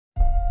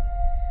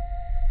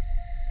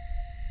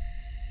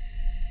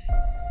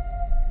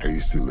I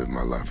used to live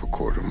my life a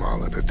quarter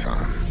mile at a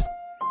time.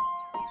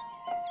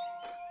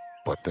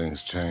 But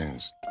things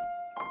changed.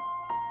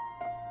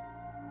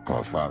 I'm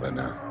a father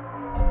now.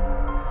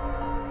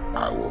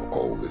 I will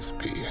always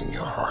be in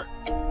your heart.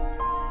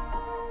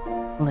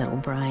 Little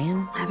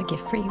Brian, I have a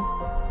gift for you.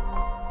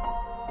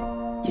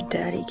 Your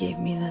daddy gave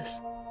me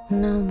this.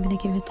 No, I'm gonna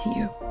give it to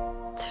you.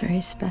 It's very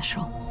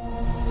special.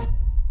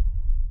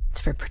 It's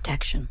for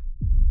protection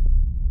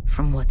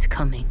from what's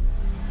coming.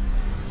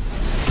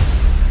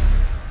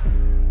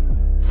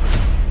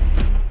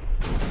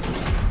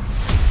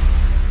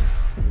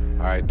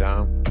 All right,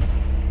 Dom.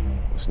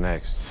 What's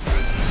next?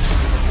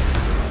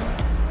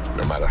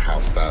 No matter how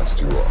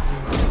fast you are,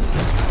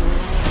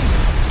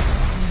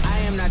 I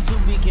am not to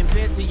be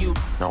compared to you.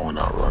 no one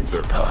outruns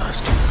their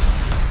past.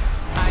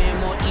 I am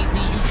more easy,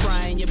 you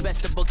trying your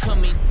best to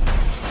become me.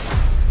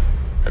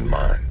 And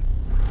mine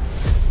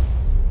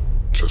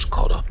just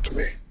caught up to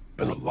me.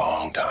 Been a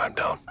long time,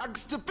 Dom.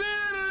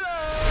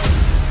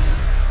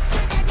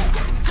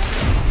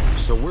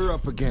 So we're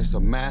up against a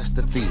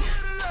master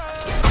thief,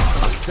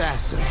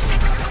 assassin,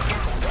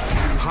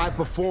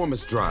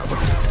 high-performance driver.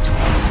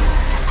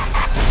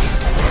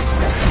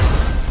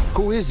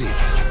 Who is he?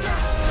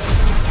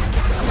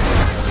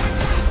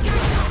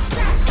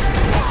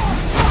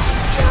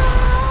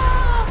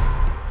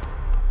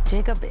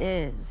 Jacob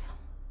is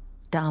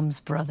Dom's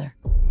brother.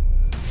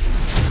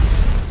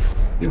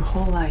 Your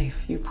whole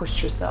life, you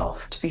pushed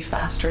yourself to be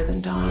faster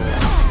than Dom,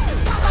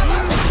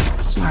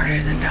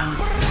 smarter than Dom,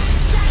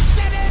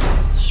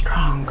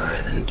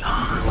 stronger than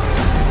Dom.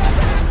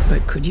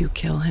 But could you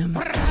kill him?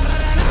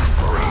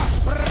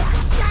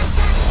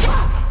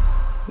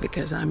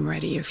 Because I'm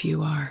ready if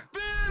you are.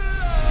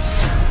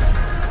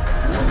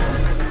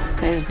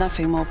 There's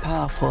nothing more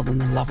powerful than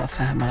the love of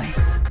family.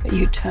 But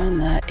you turn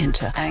that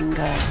into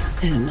anger,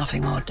 there's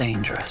nothing more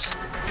dangerous.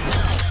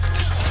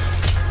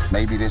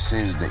 Maybe this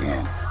is the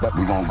end, but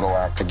we're gonna go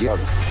out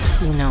together.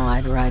 You know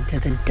I'd ride to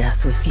the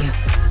death with you.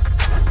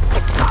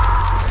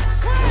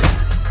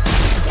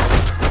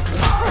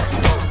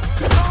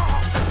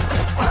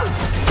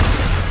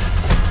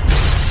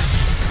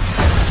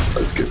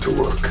 Let's get to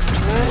work.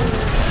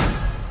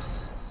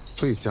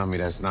 Please tell me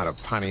that's not a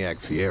Pontiac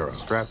Fiero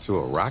strapped to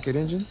a rocket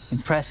engine?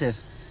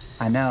 Impressive.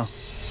 I know.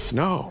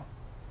 No.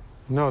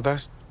 No,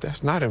 that's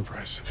not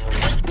impressive.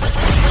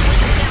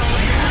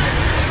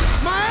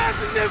 My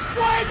ass is in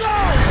fuego!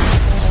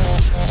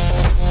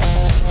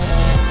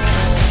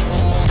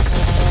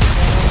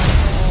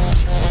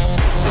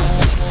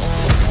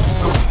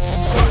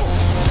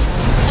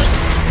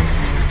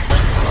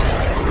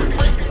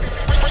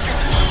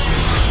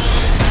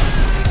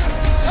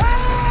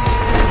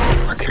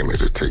 I came here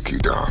to take you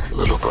down,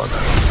 little brother.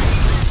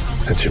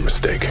 That's your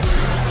mistake.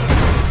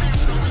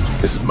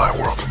 This is my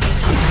world.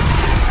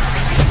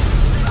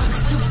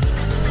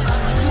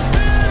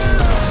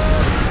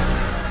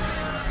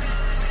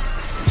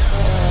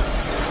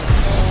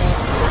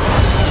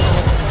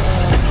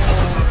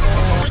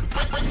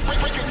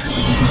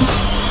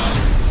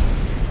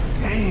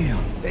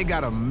 Damn, they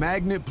got a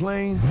magnet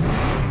plane?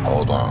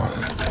 Hold on.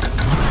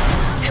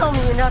 Tell me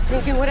you're not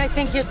thinking what I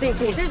think you're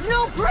thinking. There's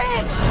no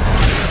bridge!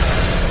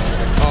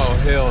 Oh,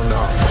 hell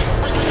no.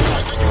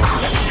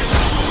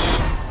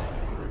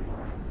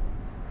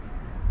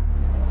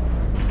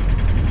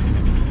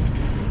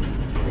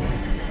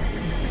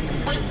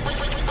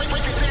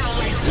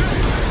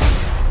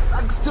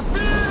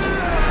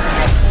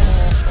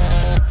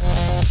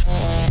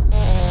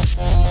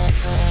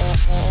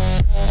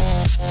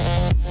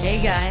 Hey,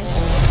 guys.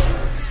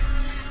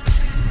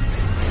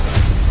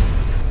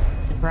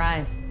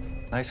 Surprise.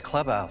 Nice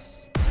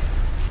clubhouse.